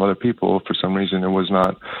 hear it from other people, for some reason, it was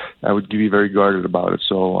not. I would be very guarded about it.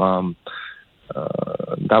 So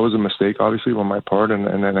that was a mistake, obviously, on my part, and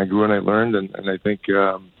then I grew and I learned, and I think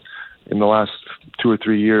in the last 2 or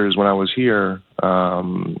 3 years when I was here,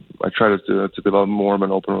 I tried to develop more of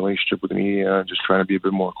an open relationship with the media, just trying to be a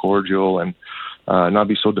bit more cordial and not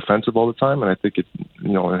be so defensive all the time. And I think it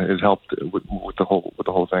has helped with the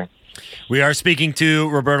whole thing. We are speaking to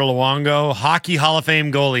Roberto Luongo, Hockey Hall of Fame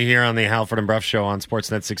goalie, here on the Halford and Brough Show on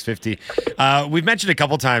Sportsnet 650. We've mentioned a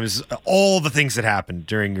couple times all the things that happened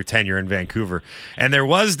during your tenure in Vancouver. And there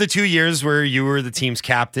was the 2 years where you were the team's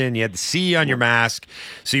captain. You had the C on your mask.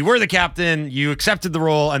 So you were the captain, you accepted the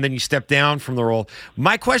role, and then you stepped down from the role.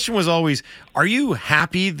 My question was always, are you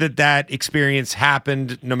happy that that experience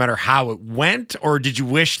happened no matter how it went, or did you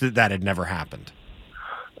wish that that had never happened?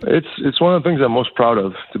 It's one of the things I'm most proud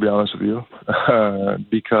of, to be honest with you,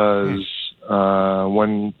 because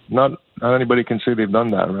when not anybody can say they've done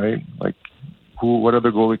that, right? Like, what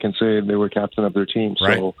other goalie can say they were captain of their team?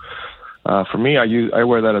 Right. So for me, I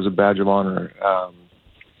wear that as a badge of honor.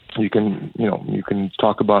 You can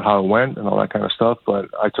talk about how it went and all that kind of stuff, but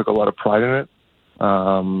I took a lot of pride in it.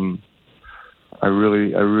 I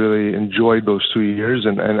really enjoyed those 2 years,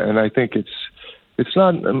 and I think it's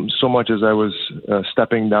not so much as I was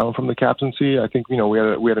stepping down from the captaincy. I think we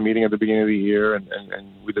had a meeting at the beginning of the year, and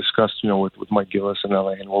we discussed with Mike Gillis in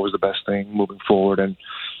LA and what was the best thing moving forward. And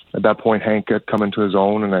at that point, Hank had come into his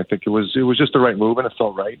own, and I think it was just the right move, and it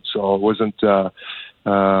felt right. So it wasn't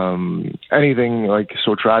anything like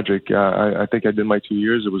so tragic. I think I did my 2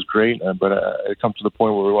 years. It was great, but it come to the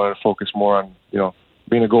point where we wanted to focus more on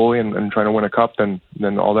being a goalie and trying to win a cup than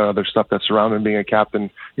all that other stuff that surrounded being a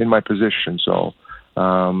captain in my position. So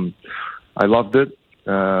I loved it.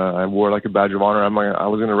 I wore it like a badge of honor. I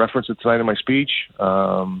was going to reference it tonight in my speech.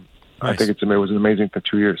 Nice. I think it was an amazing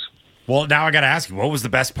 2 years. Well, now I got to ask you, what was the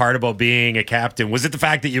best part about being a captain? Was it the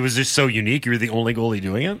fact that it was just so unique? You were the only goalie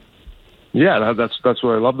doing it? Yeah, that's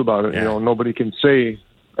what I loved about it. Yeah. Nobody can say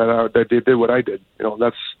that they did what I did.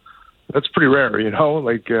 That's pretty rare.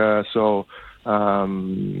 So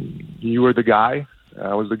you were the guy.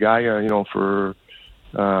 I was the guy. For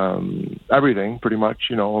everything, pretty much.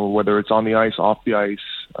 Whether it's on the ice, off the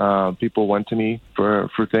ice, people went to me for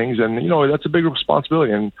things, and that's a big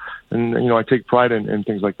responsibility, and I take pride in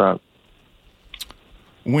things like that.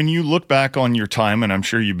 When you look back on your time, and I'm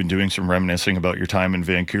sure you've been doing some reminiscing about your time in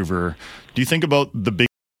Vancouver, do you think about the big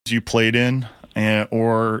games you played in,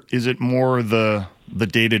 or is it more the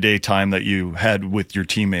day-to-day time that you had with your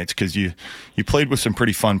teammates? Because you played with some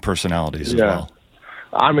pretty fun personalities as well.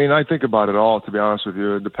 I mean, I think about it all, to be honest with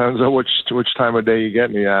you. It depends on which time of day you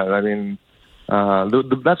get me at. I mean,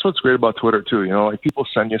 that's what's great about Twitter too. Like, people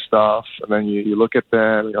send you stuff, and then you look at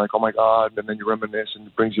them, and you're like, oh my God, and then you reminisce, and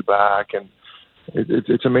it brings you back, and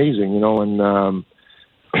it's amazing,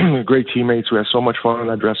 and great teammates. We had so much fun in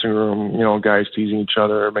that dressing room. Guys teasing each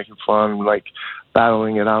other, making fun, like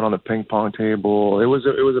battling it out on the ping pong table. It was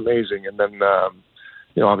amazing, and then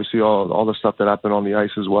obviously all the stuff that happened on the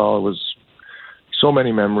ice as well. It was so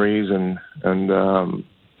many memories, and it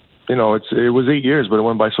was 8 years, but it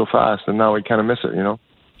went by so fast, and now we kind of miss it.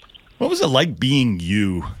 What was it like being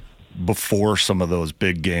you before some of those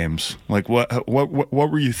big games? Like, what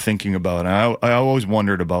were you thinking about? And I always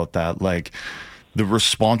wondered about that, like the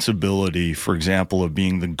responsibility, for example, of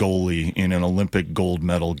being the goalie in an Olympic gold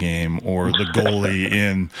medal game, or the goalie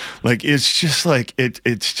in, like, it's just like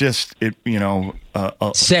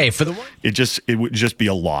say for the one. It would just be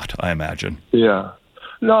a lot, I imagine. Yeah.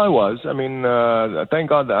 No, it was. I mean, thank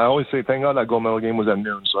God. I always say thank God that gold medal game was at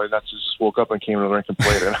noon, so I just woke up and came to the rink and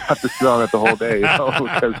played it. I have to sit on it the whole day,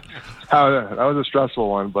 because that was a stressful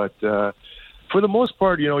one. But for the most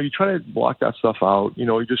part, you try to block that stuff out.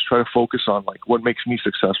 You just try to focus on, like, what makes me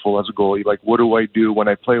successful as a goalie. Like, what do I do when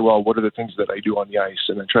I play well? What are the things that I do on the ice?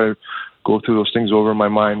 And I try to go through those things over in my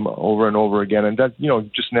mind over and over again. And that,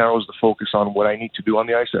 just narrows the focus on what I need to do on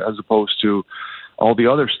the ice, as opposed to all the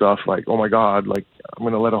other stuff, like, oh my God, like, I'm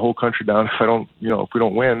going to let a whole country down if if we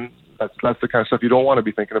don't win. That's the kind of stuff you don't want to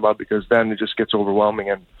be thinking about, because then it just gets overwhelming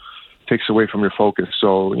and takes away from your focus.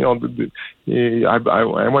 So,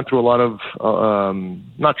 I went through a lot of,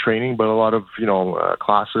 not training, but a lot of,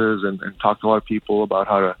 classes, and talked to a lot of people about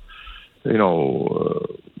how to,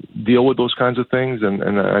 deal with those kinds of things.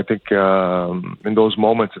 And I think in those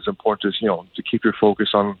moments, it's important to keep your focus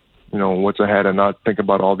on, what's ahead, and not think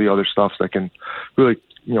about all the other stuff that can really,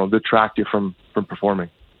 detract you from performing.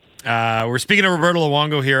 We're speaking to Roberto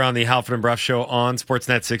Luongo here on the Halford and Brough Show on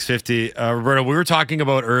Sportsnet 650. Roberto, we were talking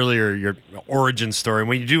about earlier your origin story.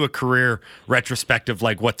 When you do a career retrospective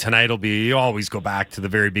like what tonight will be, you always go back to the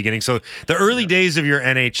very beginning. So the early days of your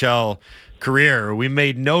NHL career, we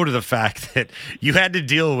made note of the fact that you had to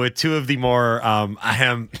deal with two of the more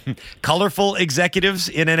colorful executives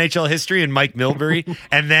in NHL history, and Mike Milbury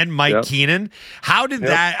and then Mike Keenan. How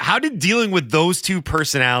did dealing with those two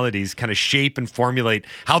personalities kind of shape and formulate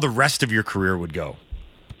how the rest of your career would go?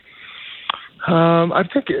 I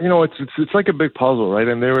think it's like a big puzzle, right?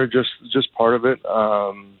 And they were just part of it.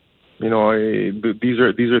 These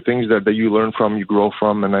are things that you learn from, you grow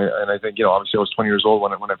from, and I think obviously I was 20 years old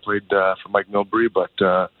when I played for Mike Milbury, but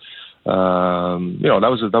that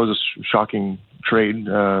was a shocking trade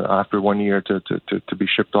after 1 year to be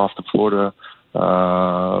shipped off to Florida.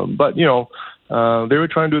 But they were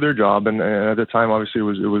trying to do their job, and at the time obviously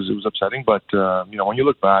it was upsetting. But when you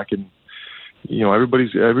look back and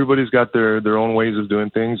everybody's got their own ways of doing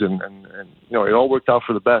things, and it all worked out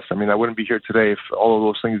for the best. I mean, I wouldn't be here today if all of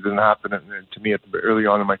those things didn't happen to me early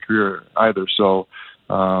on in my career either. So,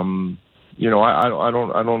 I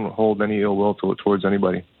don't hold any ill will towards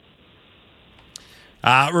anybody.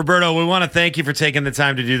 Roberto, we want to thank you for taking the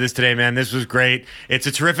time to do this today, man. This was great. It's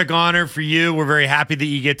a terrific honor for you. We're very happy that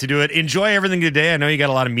you get to do it. Enjoy everything today. I know you got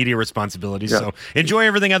a lot of media responsibilities, so enjoy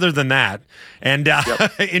everything other than that. And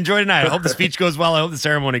enjoy tonight. I hope the speech goes well. I hope the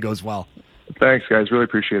ceremony goes well. Thanks, guys. Really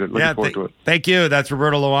appreciate it. Looking forward to it. Thank you. That's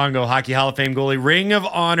Roberto Luongo, Hockey Hall of Fame goalie, Ring of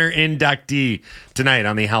Honor inductee, tonight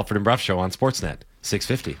on the Halford and Brough Show on Sportsnet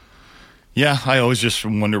 650. Yeah, I always just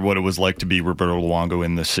wonder what it was like to be Roberto Luongo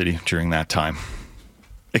in this city during that time.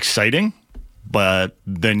 Exciting, but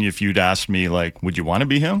then if you'd asked me, like, would you want to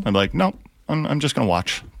be him? I'm like, no, I'm just going to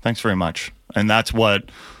watch. Thanks very much. And that's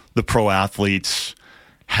what the pro athletes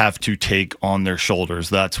have to take on their shoulders.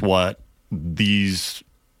 That's what these,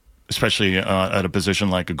 especially at a position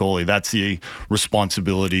like a goalie, that's the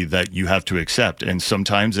responsibility that you have to accept. And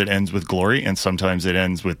sometimes it ends with glory, and sometimes it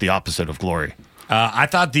ends with the opposite of glory. I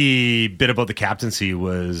thought the bit about the captaincy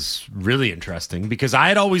was really interesting because I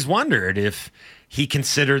had always wondered if he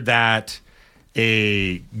considered that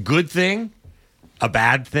a good thing, a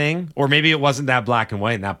bad thing, or maybe it wasn't that black and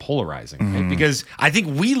white and that polarizing. Right? Because I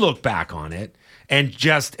think we look back on it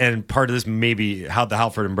and part of this maybe how the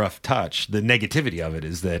Halford and Brough touch, the negativity of it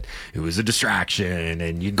is that it was a distraction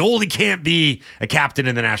and your goalie can't be a captain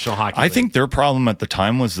in the National Hockey League. I think their problem at the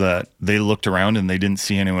time was that they looked around and they didn't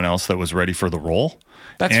see anyone else that was ready for the role.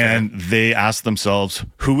 That's and fair. They asked themselves,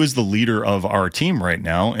 who is the leader of our team right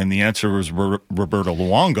now? And the answer was Roberto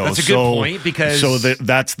Luongo. That's a good point because... So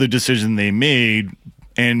that's the decision they made.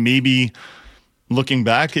 And maybe looking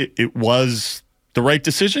back, it was the right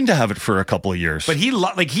decision to have it for a couple of years. But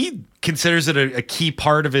he considers it a key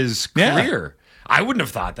part of his career. I wouldn't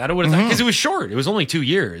have thought that. I would have thought because it was short. It was only 2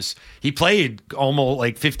 years. He played almost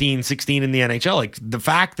like 15, 16 in the NHL. Like the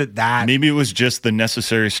fact that maybe it was just the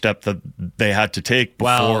necessary step that they had to take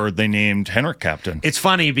before they named Henrik captain. It's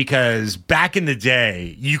funny because back in the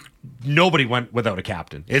day, nobody went without a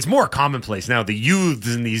captain. It's more commonplace now. The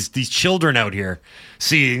youths and these children out here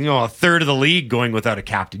see a third of the league going without a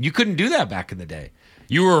captain. You couldn't do that back in the day.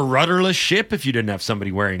 You were a rudderless ship if you didn't have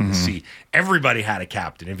somebody wearing the seat. Everybody had a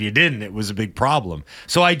captain. If you didn't, it was a big problem.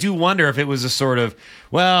 So I do wonder if it was a sort of,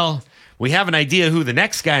 well, we have an idea who the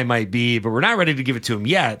next guy might be, but we're not ready to give it to him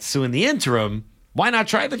yet. So in the interim, why not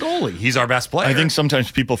try the goalie? He's our best player. I think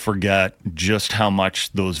sometimes people forget just how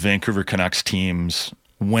much those Vancouver Canucks teams,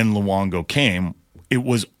 when Luongo came, it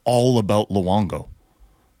was all about Luongo.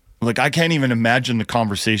 Like, I can't even imagine the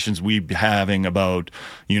conversations we'd be having about,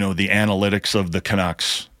 the analytics of the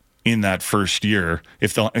Canucks in that first year.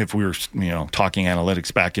 If we were, talking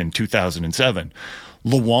analytics back in 2007,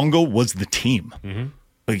 Luongo was the team. Mm-hmm.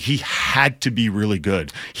 Like, he had to be really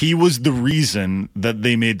good. He was the reason that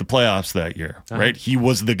they made the playoffs that year, right? He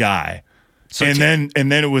was the guy. So then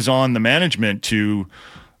it was on the management to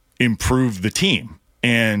improve the team.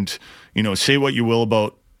 And, say what you will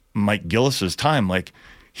about Mike Gillis's time, like,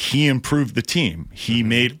 he improved the team. He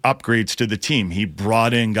made upgrades to the team. He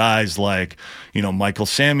brought in guys like, Michael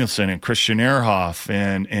Samuelsson and Christian Ehrhoff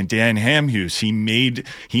and Dan Hamhuis.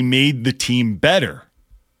 He made the team better.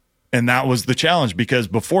 And that was the challenge because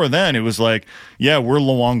before then it was like, yeah, we're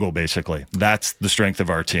Luongo basically. That's the strength of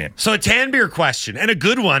our team. So a Tanbeer question, and a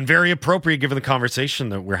good one, very appropriate given the conversation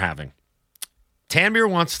that we're having. Tanbeer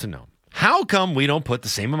wants to know, how come we don't put the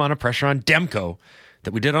same amount of pressure on Demko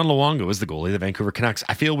that we did on Luongo as the goalie of the Vancouver Canucks.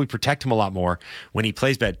 I feel we protect him a lot more when he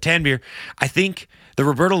plays bad. Tanvir, I think the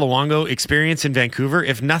Roberto Luongo experience in Vancouver,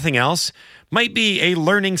 if nothing else, might be a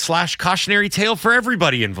learning/cautionary tale for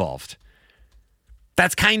everybody involved.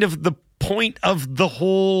 That's kind of the point of the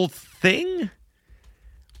whole thing.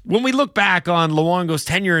 When we look back on Luongo's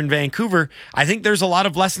tenure in Vancouver, I think there's a lot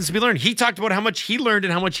of lessons to be learned. He talked about how much he learned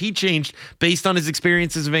and how much he changed based on his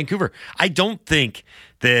experiences in Vancouver. I don't think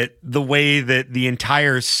that the way that the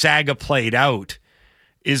entire saga played out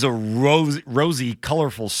is a rosy,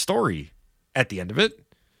 colorful story at the end of it.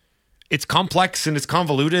 It's complex and it's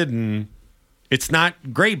convoluted and it's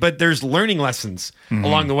not great, but there's learning lessons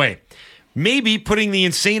along the way. Maybe putting the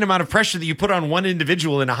insane amount of pressure that you put on one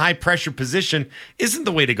individual in a high-pressure position isn't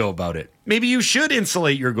the way to go about it. Maybe you should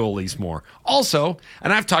insulate your goalies more. Also,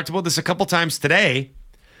 and I've talked about this a couple times today,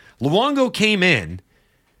 Luongo came in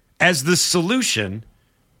as the solution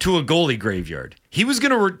to a goalie graveyard. He was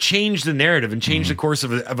going to change the narrative and change the course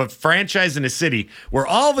of a franchise in a city where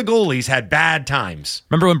all the goalies had bad times.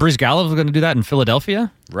 Remember when Bruce Gallo was going to do that in Philadelphia?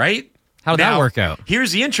 Right? How did that work out?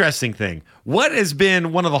 Here's the interesting thing. What has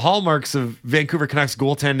been one of the hallmarks of Vancouver Canucks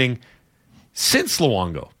goaltending since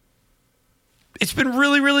Luongo? It's been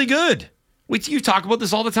really, really good. You talk about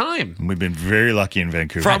this all the time. We've been very lucky in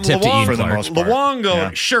Vancouver. From Luongo, for the most part.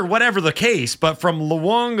 Luongo, sure, whatever the case, but from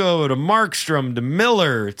Luongo to Markstrom to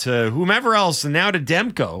Miller to whomever else and now to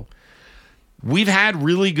Demko, we've had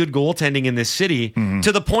really good goaltending in this city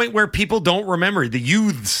to the point where people don't remember. The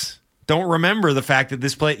youths don't remember the fact that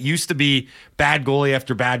this play used to be bad goalie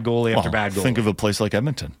after bad goalie after bad goalie. Think of a place like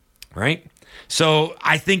Edmonton. Right? So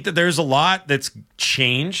I think that there's a lot that's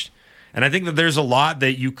changed, and I think that there's a lot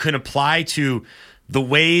that you can apply to the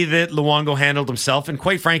way that Luongo handled himself, and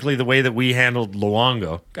quite frankly, the way that we handled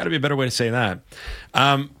Luongo. Got to be a better way to say that.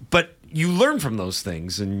 But you learn from those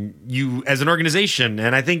things, and you, as an organization,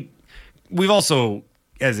 and I think we've also,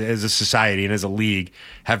 as a society and as a league,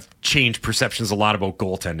 have changed perceptions a lot about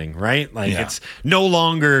goaltending, right? Like it's no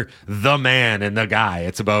longer the man and the guy.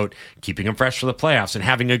 It's about keeping him fresh for the playoffs and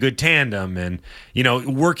having a good tandem and,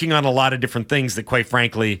 working on a lot of different things that, quite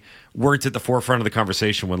frankly, weren't at the forefront of the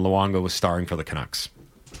conversation when Luongo was starring for the Canucks.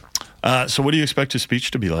 So what do you expect his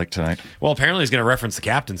speech to be like tonight? Well, apparently he's going to reference the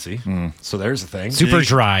captaincy. So there's the thing. Super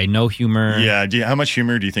dry, no humor. Yeah. How much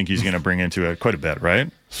humor do you think he's going to bring into it? Quite a bit, right?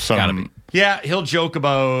 Gotta be. Yeah, he'll joke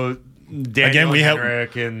about Daniel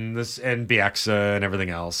Henrik and Bieksa and everything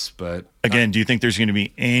else. But again, do you think there's going to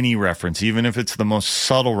be any reference, even if it's the most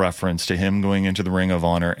subtle reference, to him going into the Ring of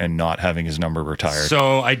Honor and not having his number retired?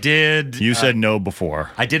 So I did. You said no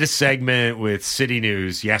before. I did a segment with City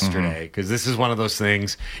News yesterday because this is one of those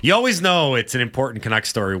things. You always know it's an important Canucks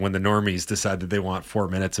story when the normies decide that they want 4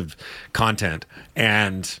 minutes of content.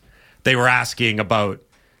 And they were asking about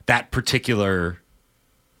that particular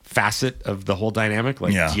facet of the whole dynamic.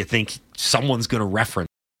 Like, do you think someone's going to reference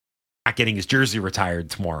not getting his jersey retired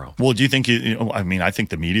tomorrow? Well, do you think I think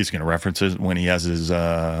the media is going to reference it when he has his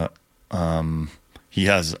an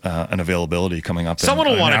availability coming up. Someone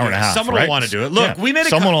will want to do it. Someone will want to do it. Look, we made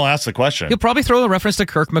someone will ask the question. He'll probably throw a reference to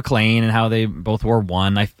Kirk McLean and how they both wore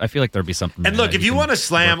one. I feel like there'd be something. And look, if you want to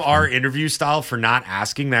slam our interview style for not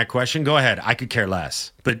asking that question, go ahead. I could care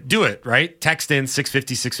less, but do it, right? Text in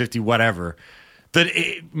 650, whatever. But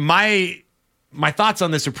my thoughts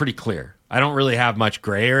on this are pretty clear. I don't really have much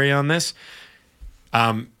gray area on this.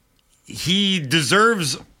 He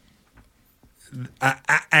deserves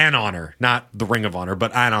an honor, not the Ring of Honor,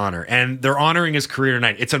 but an honor. And they're honoring his career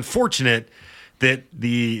tonight. It's unfortunate that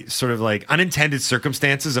the sort of like unintended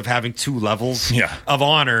circumstances of having two levels of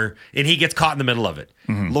honor, and he gets caught in the middle of it.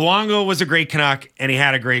 Luongo was a great Canuck, and he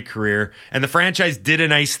had a great career, and the franchise did a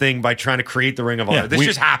nice thing by trying to create the Ring of Honor. This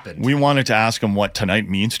just happened. We wanted to ask him what tonight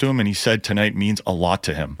means to him, and he said tonight means a lot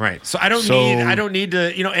to him. Right. So I don't need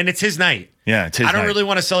to, and it's his night. Yeah, it's his night. I don't really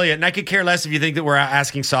want to sell you it, and I could care less if you think that we're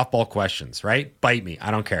asking softball questions, right? Bite me. I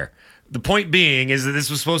don't care. The point being is that this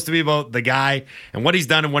was supposed to be about the guy and what he's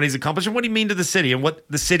done and what he's accomplished and what he mean to the city and what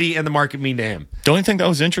the city and the market mean to him. Don't you think that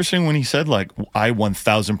was interesting when he said, like, I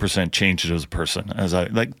 1,000% changed as a person?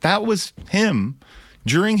 That was him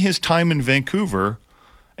during his time in Vancouver,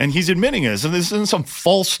 and he's admitting it. So this isn't some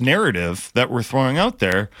false narrative that we're throwing out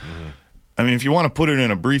there. I mean, if you want to put it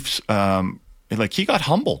in a brief, he got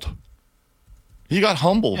humbled. He got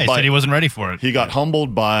humbled. He said he wasn't ready for it. He got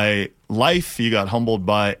humbled by life. He got humbled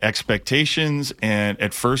by expectations. And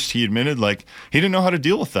at first he admitted, he didn't know how to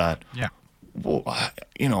deal with that. Yeah. Well,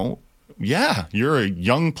 you're a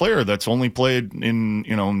young player that's only played in,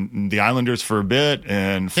 the Islanders for a bit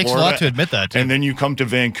and Takes Florida. A lot to admit that, too. And then you come to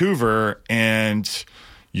Vancouver and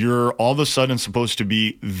you're all of a sudden supposed to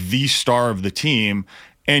be the star of the team,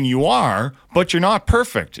 and you are, but you're not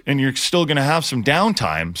perfect, and you're still going to have some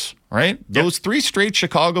downtimes, right? Yep. Those 3 straight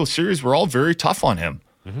Chicago series were all very tough on him.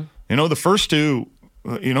 Mm-hmm. The first two,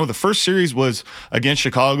 the first series was against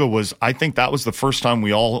Chicago I think that was the first time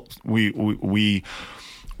we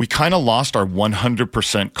kind of lost our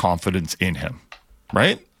 100% confidence in him,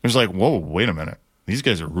 right? It was like, whoa, wait a minute. These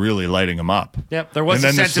guys are really lighting him up. Yep, there was.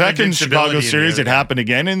 And then the second Chicago series, it happened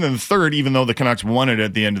again. And then the third, even though the Canucks won it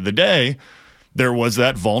at the end of the day, there was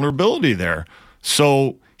that vulnerability there.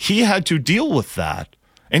 So he had to deal with that.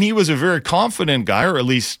 And he was a very confident guy, or at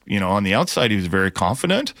least, on the outside, he was very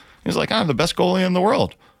confident. He was like, I'm the best goalie in the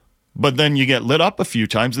world. But then you get lit up a few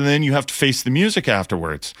times, and then you have to face the music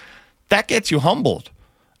afterwards. That gets you humbled.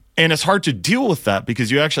 And it's hard to deal with that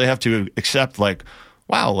because you actually have to accept, like,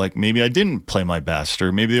 wow, like maybe I didn't play my best,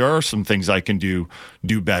 or maybe there are some things I can do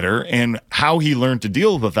better. And how he learned to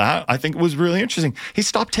deal with that, I think was really interesting. He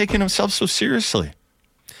stopped taking himself so seriously.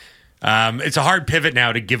 It's a hard pivot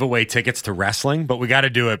now to give away tickets to wrestling, but we got to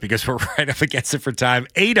do it because we're right up against it for time.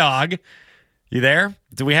 A-Dog, you there?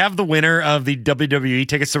 Do we have the winner of the WWE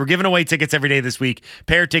tickets? So we're giving away tickets every day this week.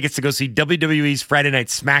 Pair of tickets to go see WWE's Friday Night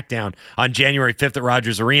SmackDown on January 5th at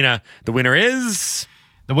Rogers Arena. The winner is...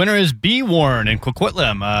 The winner is B. Warren in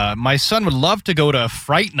Coquitlam. My son would love to go to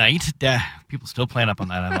Fright Night. People still playing up on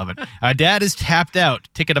that. I love it. Dad is tapped out.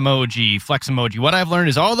 Ticket emoji, flex emoji. What I've learned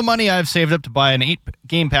is all the money I've saved up to buy an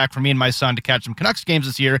 8-game pack for me and my son to catch some Canucks games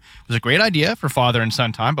this year was a great idea for father and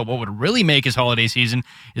son time. But what would really make his holiday season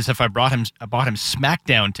is if I bought him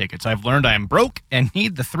SmackDown tickets. I've learned I am broke and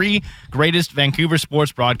need the 3 greatest Vancouver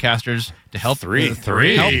sports broadcasters to help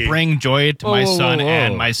help bring joy to my son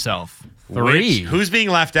and myself. 3. Who's being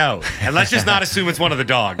left out? And let's just not assume it's one of the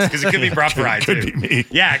dogs, because it could be Brough Ride, too. Could be me.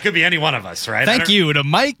 Yeah, it could be any one of us, right? Thank you to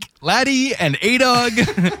Mike, Laddie, and A-Dog.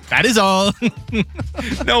 That is all.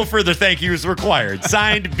 No further thank yous required.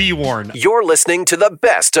 Signed, B. Warren. You're listening to the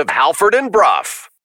best of Halford and Brough.